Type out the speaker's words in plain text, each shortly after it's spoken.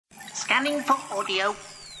Scanning for audio.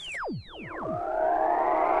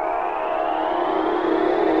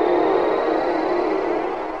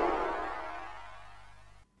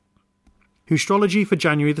 Whostrology for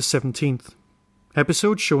January the 17th.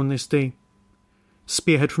 Episodes shown this day.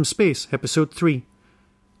 Spearhead from Space, Episode 3.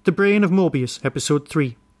 The Brain of Morbius, Episode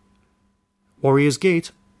 3. Warrior's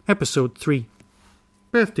Gate, Episode 3.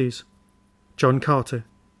 Birthdays. John Carter.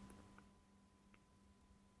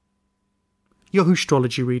 Your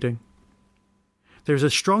Whostrology reading. There is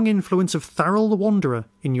a strong influence of Tharrell the Wanderer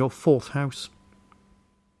in your 4th house.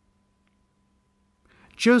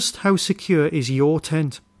 Just how secure is your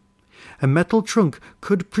tent? A metal trunk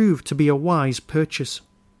could prove to be a wise purchase.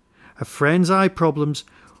 A friend's eye problems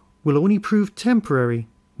will only prove temporary,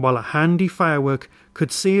 while a handy firework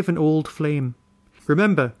could save an old flame.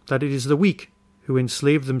 Remember that it is the weak who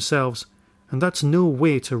enslave themselves, and that's no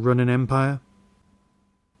way to run an empire.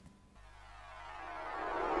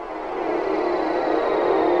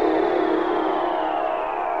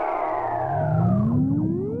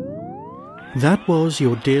 That was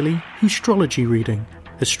your daily Whostrology reading.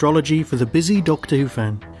 Astrology for the busy Doctor Who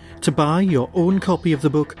fan. To buy your own copy of the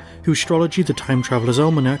book Whostrology the Time Traveller's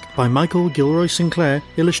Almanac by Michael Gilroy Sinclair,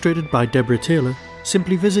 illustrated by Deborah Taylor,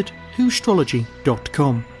 simply visit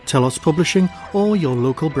whostrology.com, Telos Publishing, or your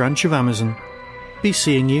local branch of Amazon. Be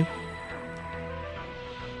seeing you.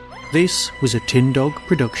 This was a Tin Dog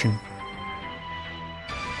production.